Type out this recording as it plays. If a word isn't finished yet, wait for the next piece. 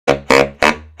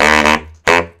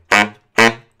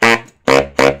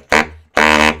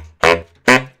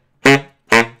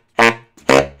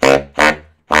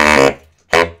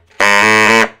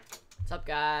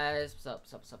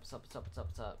What's up? What's up? What's up?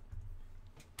 What's up? What's up?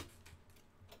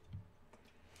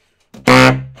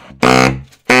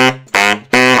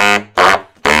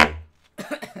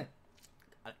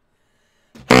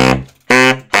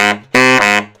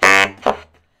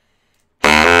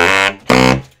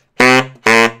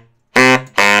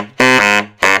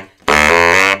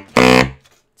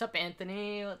 What's up,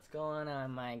 Anthony? What's going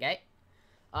on, my guy?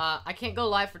 I can't go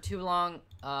live for too long.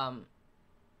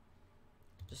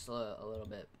 Just a little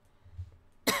bit.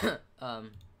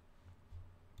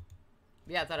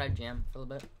 Yeah, I thought I'd jam for a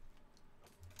little bit.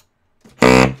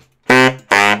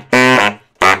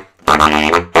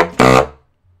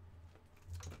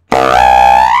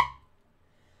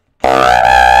 Alright,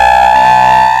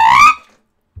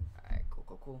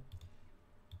 cool.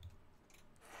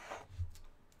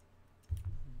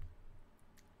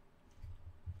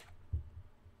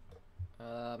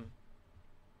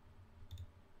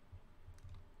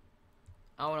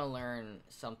 I want to learn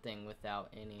something without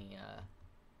any,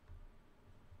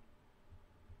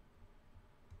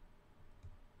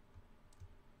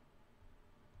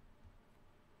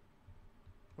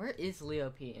 Where is Leo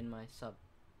P in my sub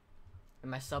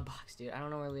box, dude? I don't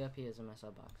know where Leo P is in my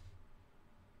sub box.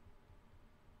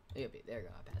 Leo P, there we go,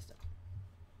 I passed it.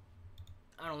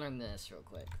 I want to learn this real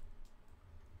quick.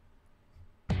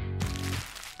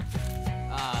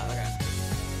 Okay.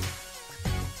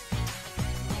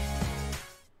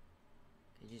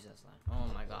 Jesus, oh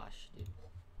my gosh, dude.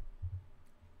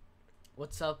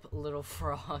 What's up, little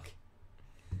frog?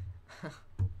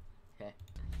 Okay.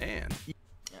 And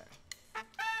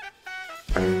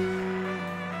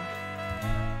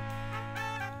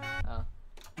oh.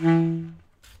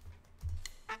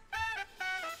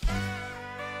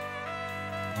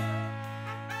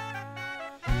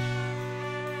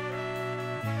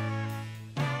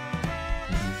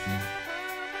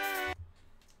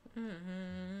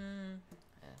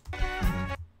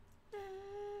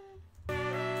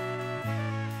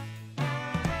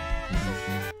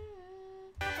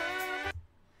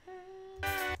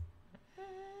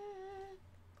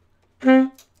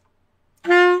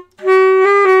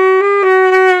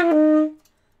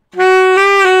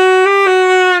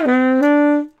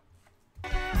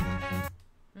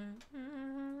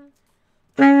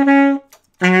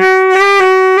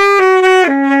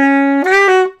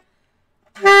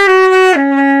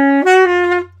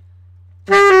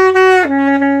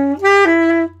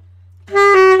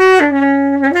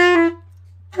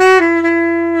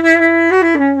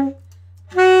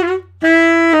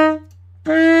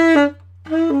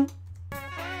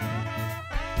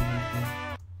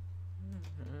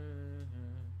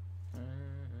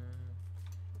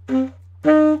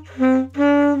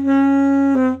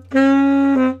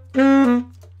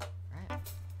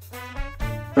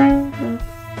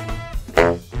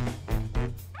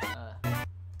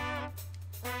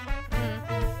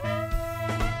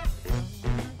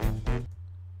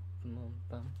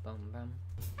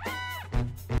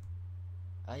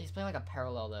 He's playing like a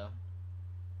parallel though.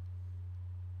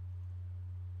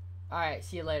 Alright,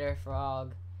 see you later,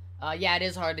 frog. Yeah, it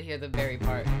is hard to hear the very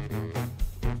part.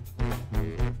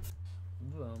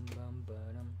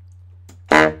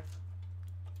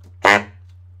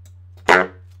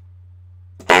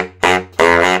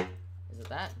 Is it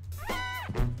that?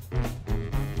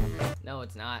 No,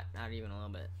 it's not. Not even a little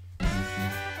bit.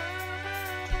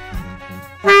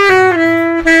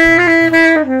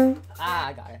 Ah,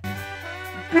 I got it.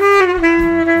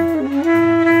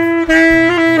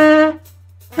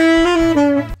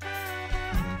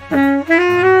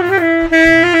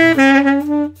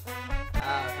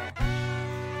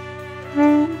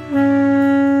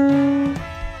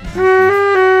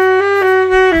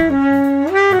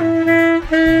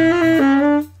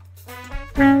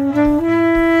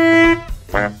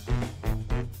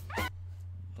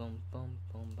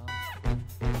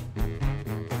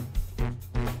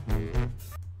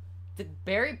 The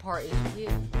Bari part is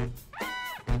weird.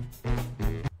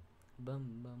 Bum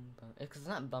bum bum. It's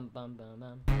not bum bum bum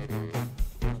bum.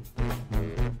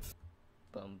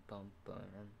 Bum bum bum.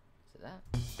 Is it that?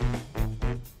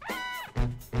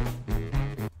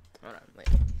 Hold on, wait.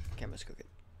 Camera's cooking.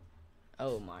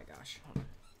 Oh my gosh. Hold on.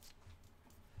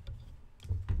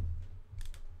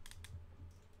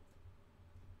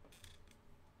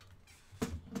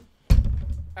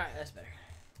 Alright, that's better.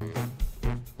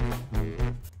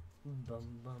 Bum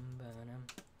bum ba-dum.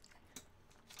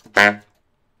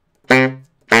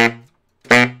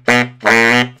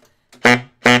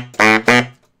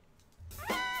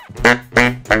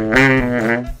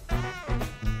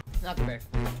 Not the bear.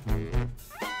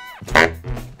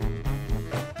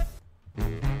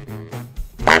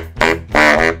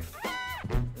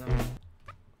 No.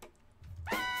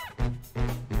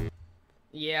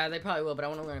 Yeah, they probably will, but I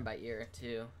want to learn by ear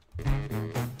too.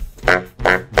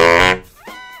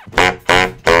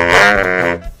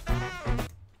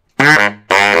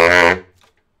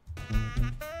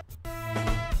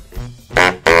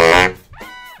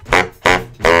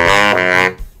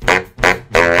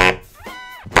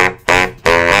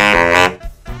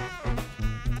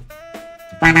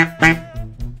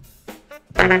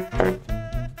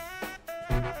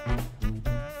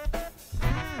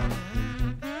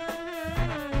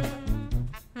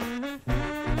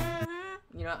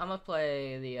 You know, I'm gonna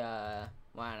play the,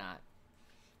 why not?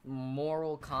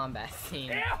 Mortal Kombat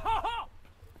theme.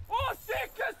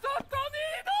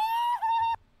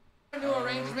 New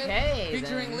arrangement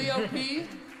featuring Leo P.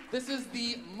 This is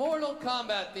the Mortal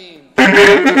Kombat theme.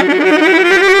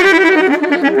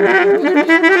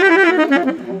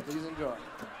 Please enjoy.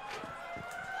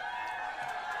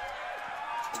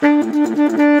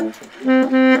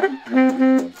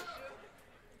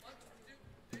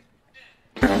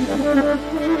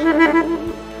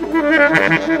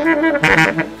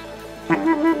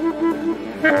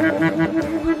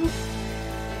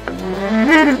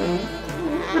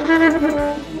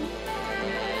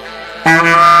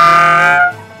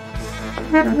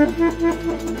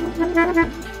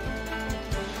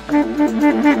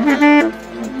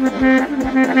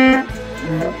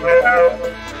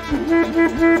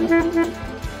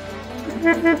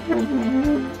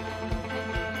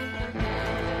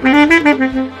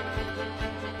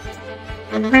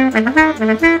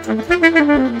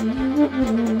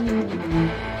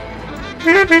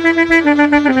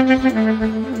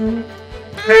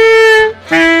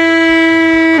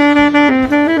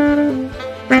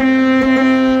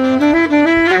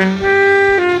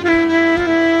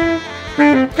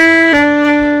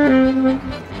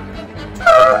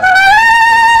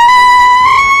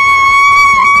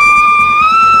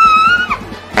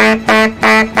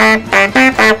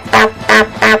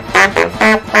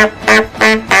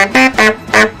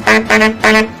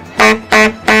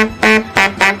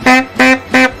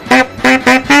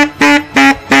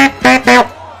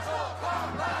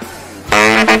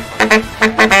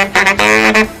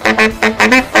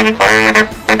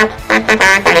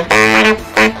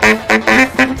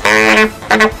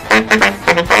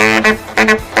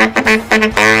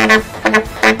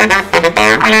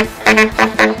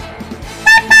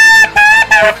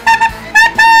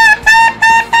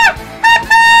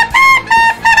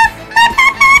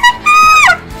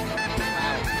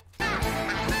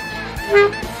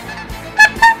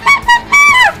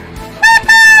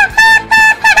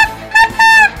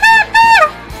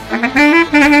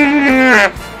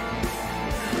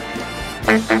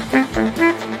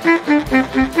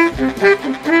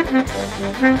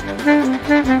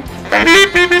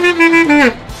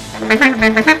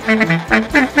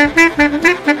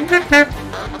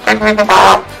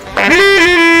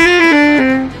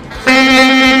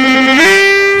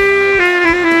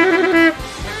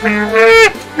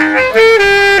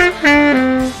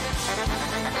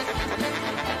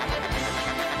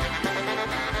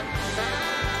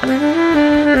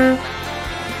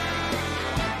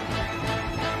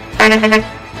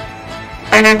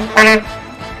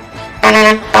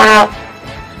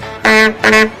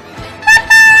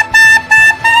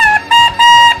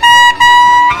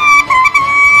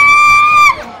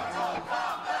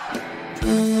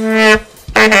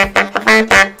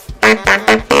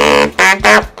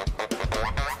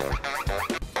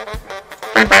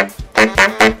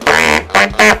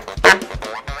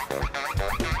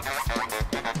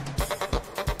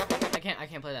 I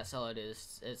can't play that solo, dude.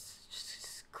 It's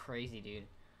just crazy, dude.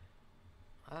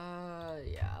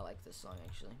 Yeah, I like this song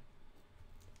actually.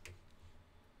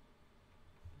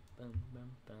 Bum,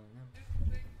 bum, bum.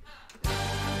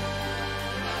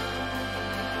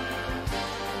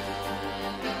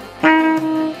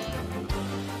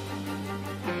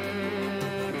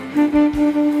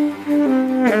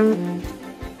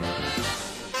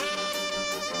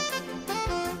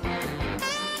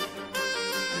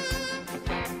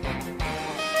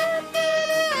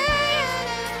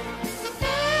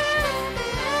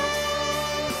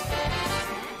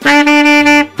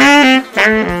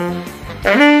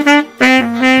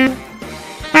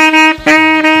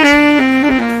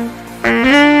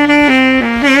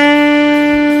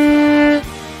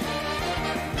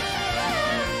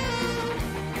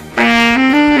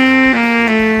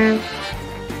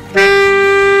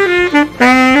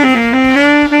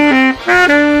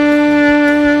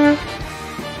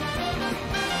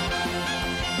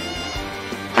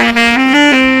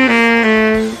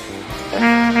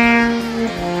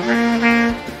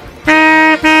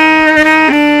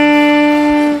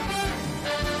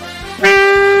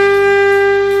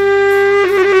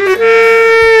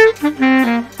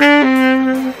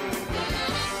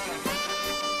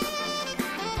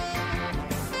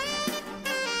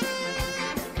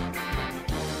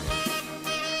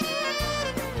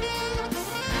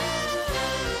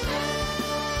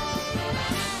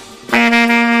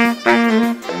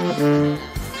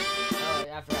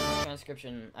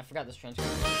 transcription. I forgot this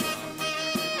transcription.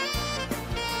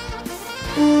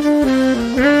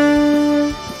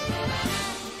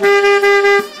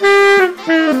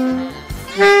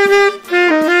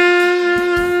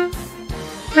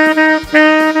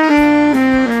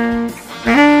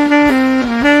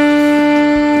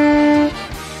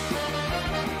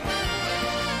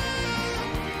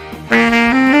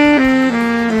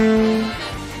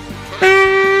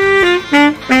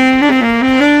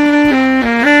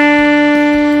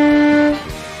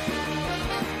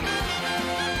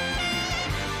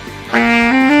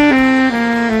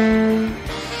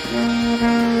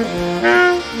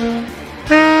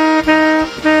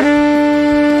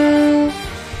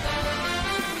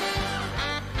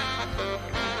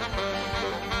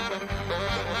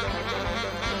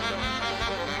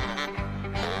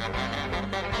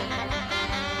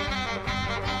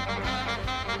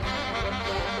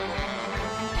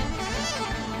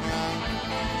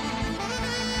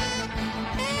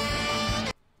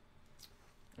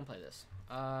 I'll play this.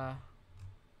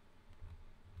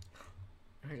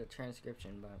 Here's a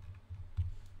transcription, but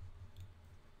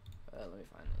let me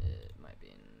find it. It might be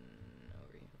in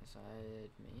over here on the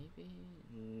side, maybe.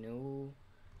 No.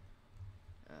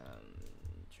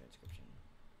 Transcription.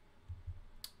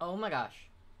 Oh my gosh.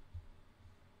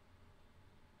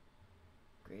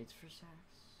 Grades for sax.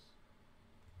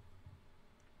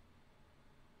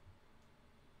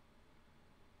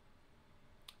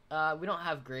 We don't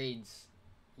have grades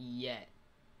yet,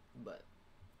 but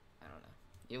I don't know.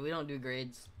 Yeah, we don't do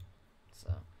grades, so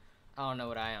I don't know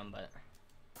what I am, but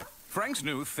Frank's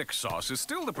new thick sauce is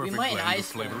still the perfect might blend high of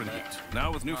school, flavor and but heat.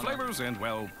 Now with new flavors and,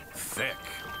 well, thick.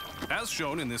 As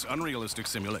shown in this unrealistic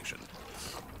simulation.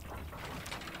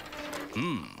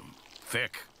 Mmm,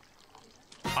 thick.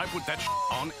 I put that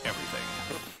on everything.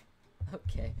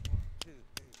 okay.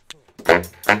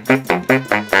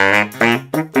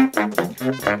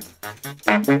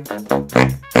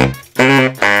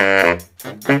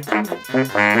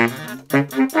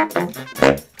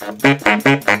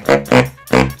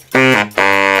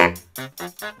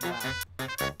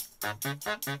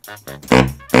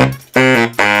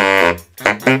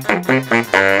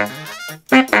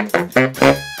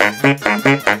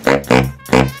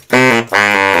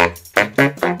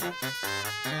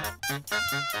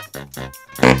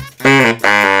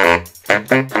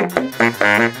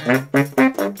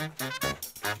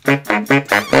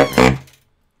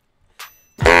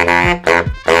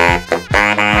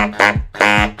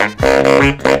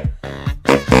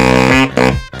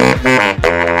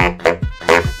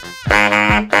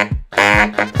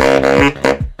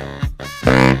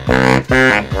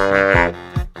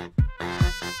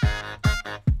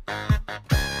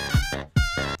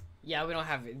 Yeah, we don't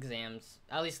have exams.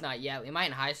 At least not yet. We might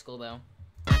in high school, though.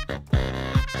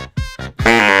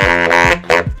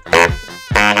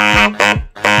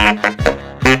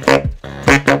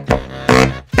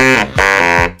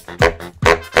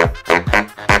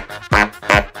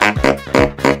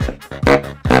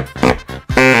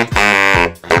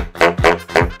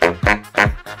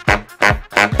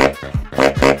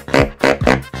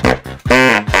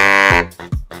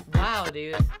 Wow,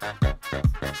 dude.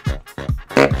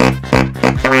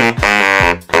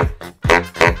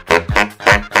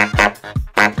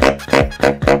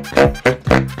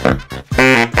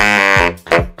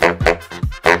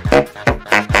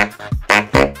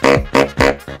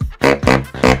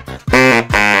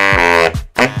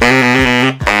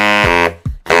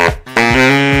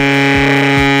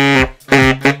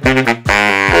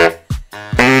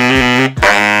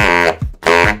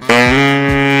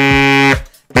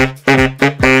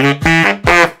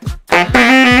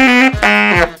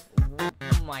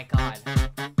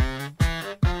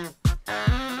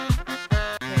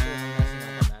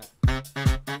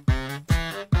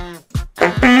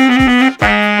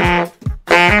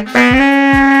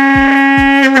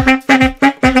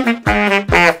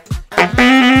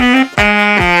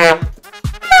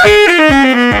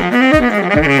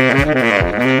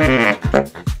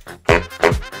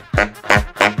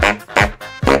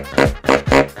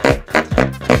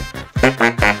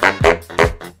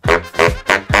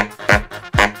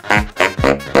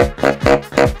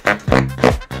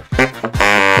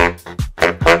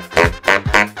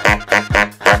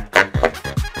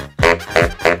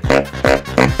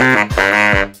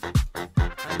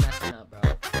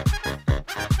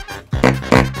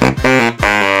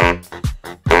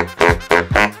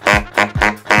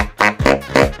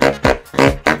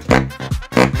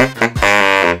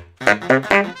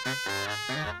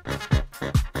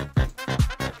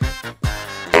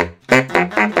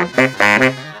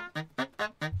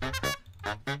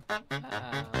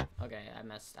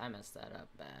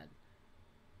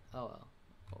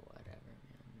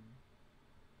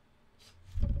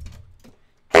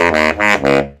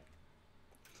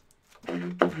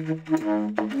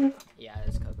 Yeah,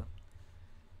 it's Coco.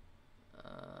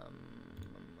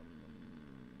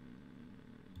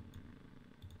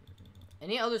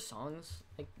 Any other songs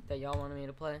like that y'all wanted me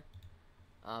to play?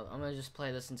 I'm gonna just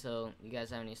play this until you guys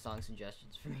have any song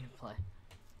suggestions for me to play.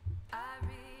 I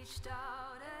reached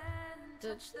out and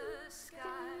touched the sky.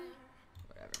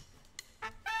 Whatever.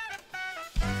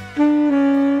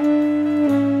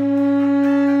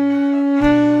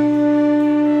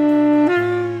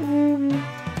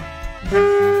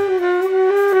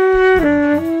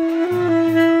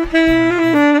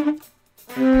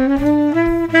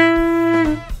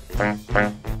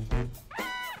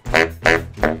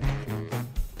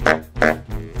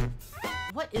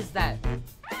 What is that?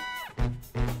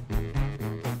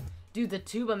 Dude, the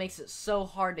tuba makes it so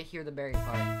hard to hear the Bari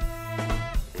part.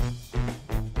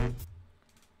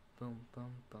 Boom,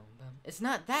 boom, boom, boom. It's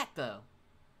not that, though.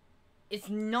 It's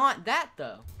not that,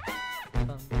 though.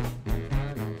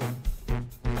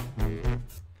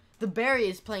 The Bari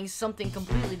is playing something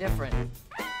completely different.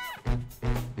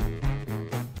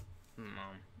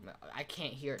 I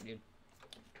can't hear it, dude.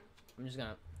 I'm just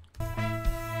gonna...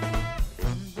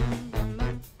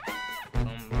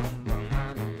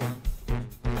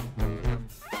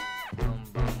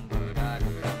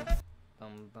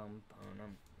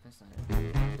 That's not it.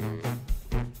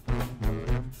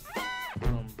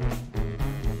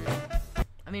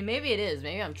 I mean, maybe it is.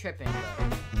 Maybe I'm tripping, but...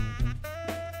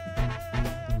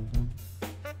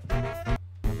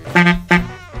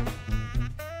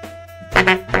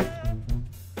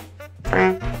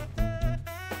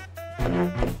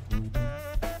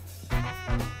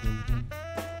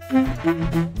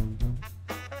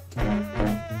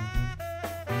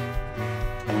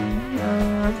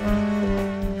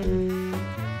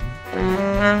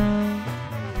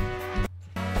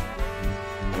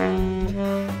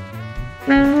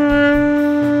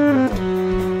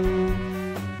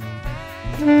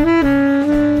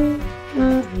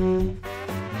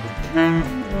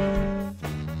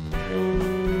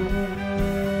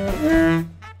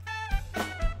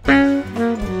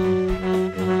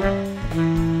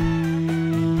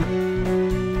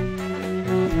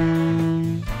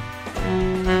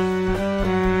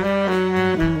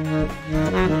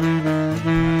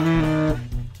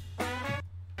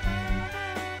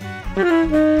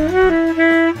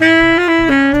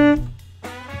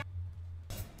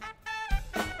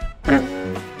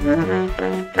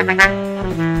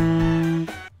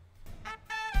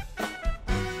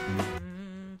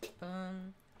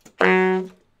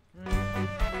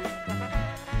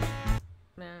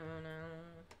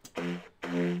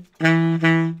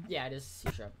 Yeah, it is C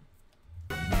sharp.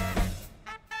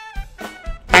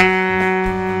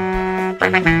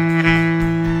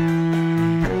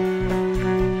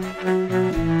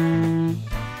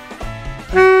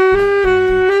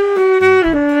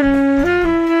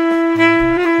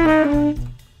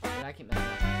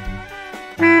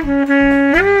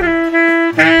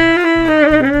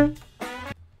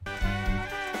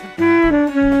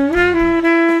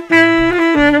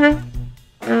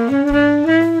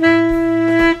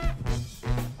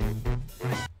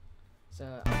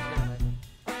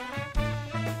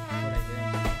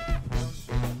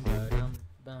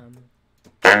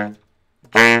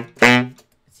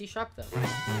 C sharp though.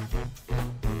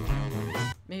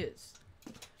 Maybe it's.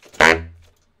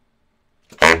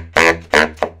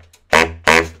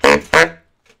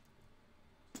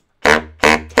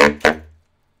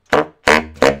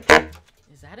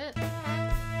 Is that it?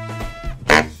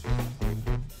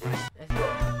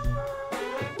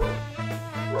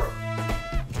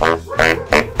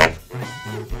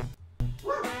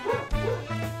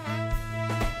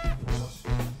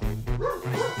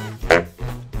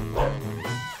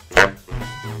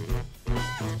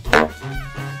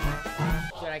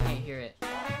 I can't hear it.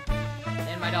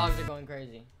 And my dogs are going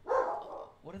crazy.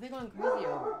 What are they going crazy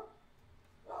over?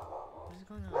 What is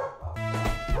going on?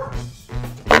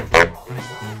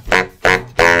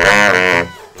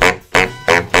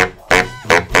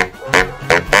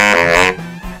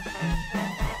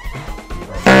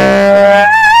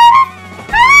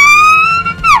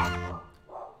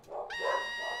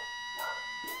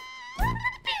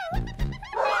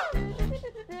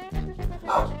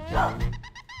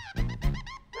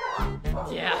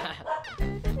 Yeah.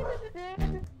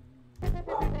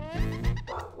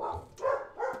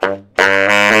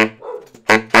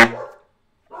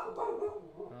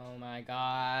 Oh my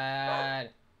god.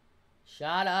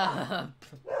 Shut up.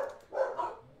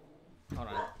 Hold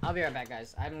on. I'll be right back,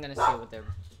 guys. I'm gonna see what they're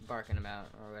barking about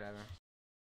or whatever.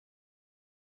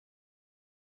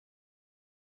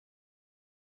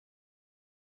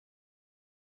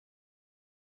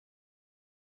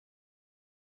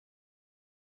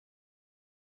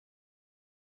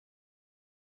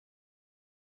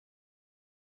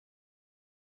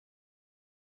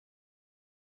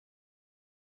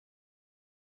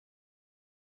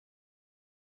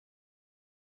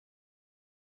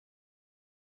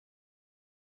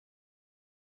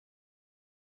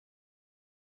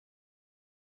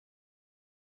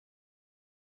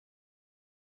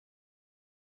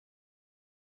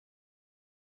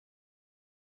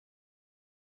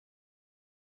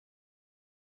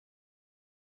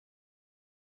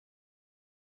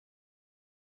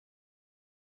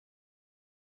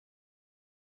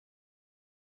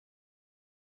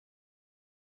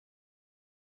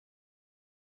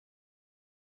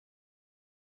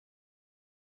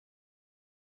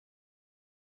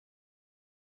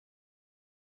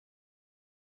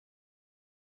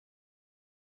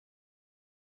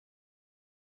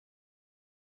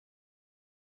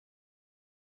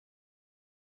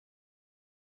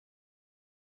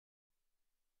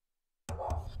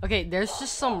 Okay, there's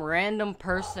just some random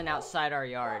person outside our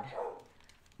yard.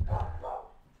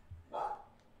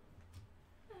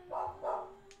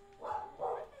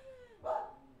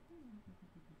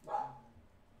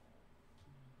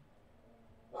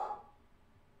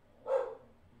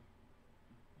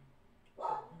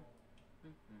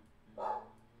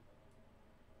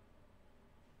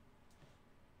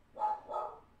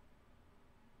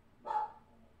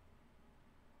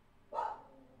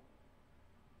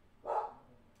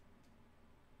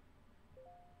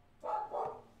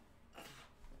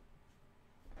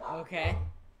 Okay.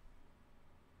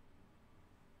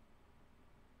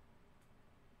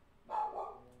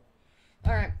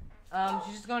 Alright.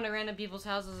 She's just going to random people's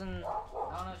houses and I don't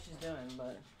know what she's doing,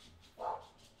 but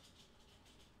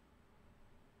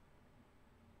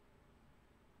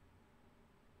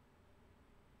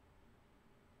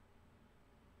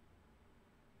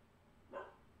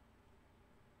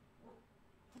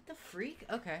what the freak?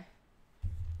 Okay.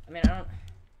 I mean,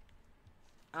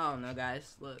 I don't know,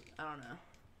 guys. Look, I don't know.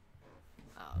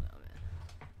 I don't know,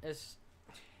 man.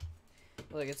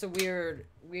 Look, it's a weird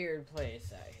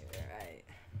place out here, right?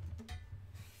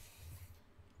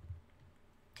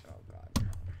 Oh God.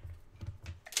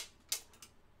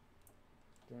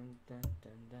 Dun dun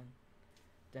dun dun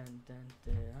dun dun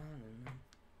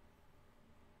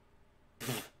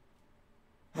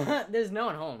dun. There's no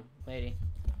one home, lady.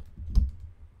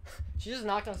 She just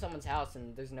knocked on someone's house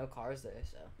and there's no cars there,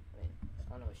 so I mean, I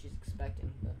don't know what she's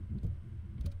expecting, but.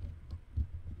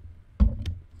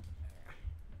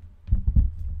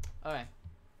 Okay.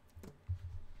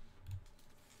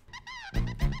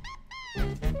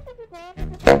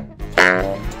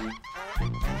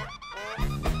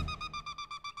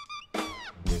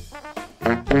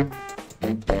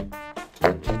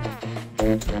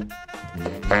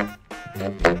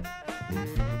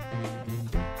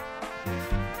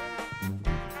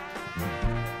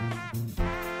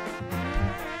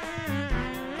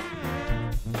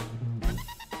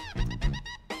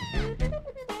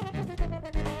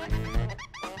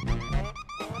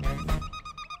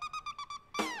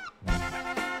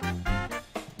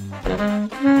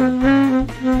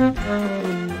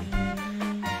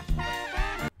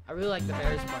 I really like the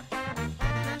Bears part.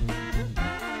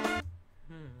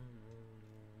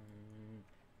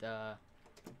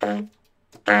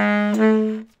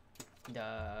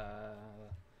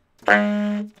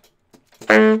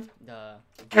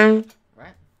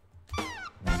 Right?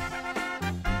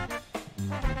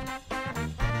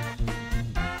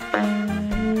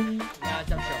 Yeah,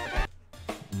 it's up trumpet.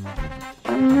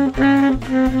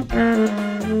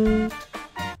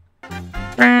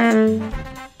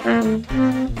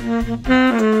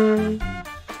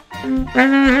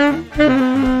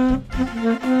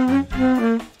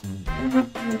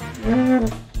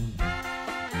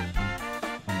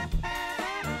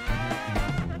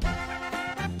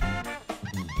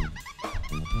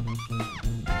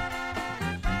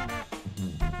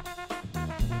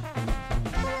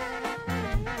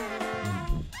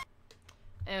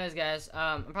 Anyways, guys,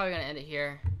 I'm probably gonna end it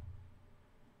here.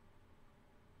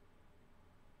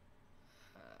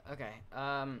 Okay.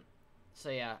 So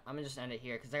yeah, I'm gonna just end it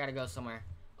here because I gotta go somewhere.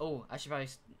 Oh, I should probably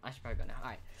go now. All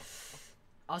right.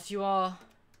 I'll see you all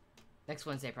next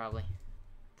Wednesday probably.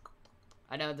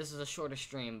 I know this is a shorter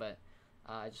stream, but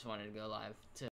I just wanted to go live to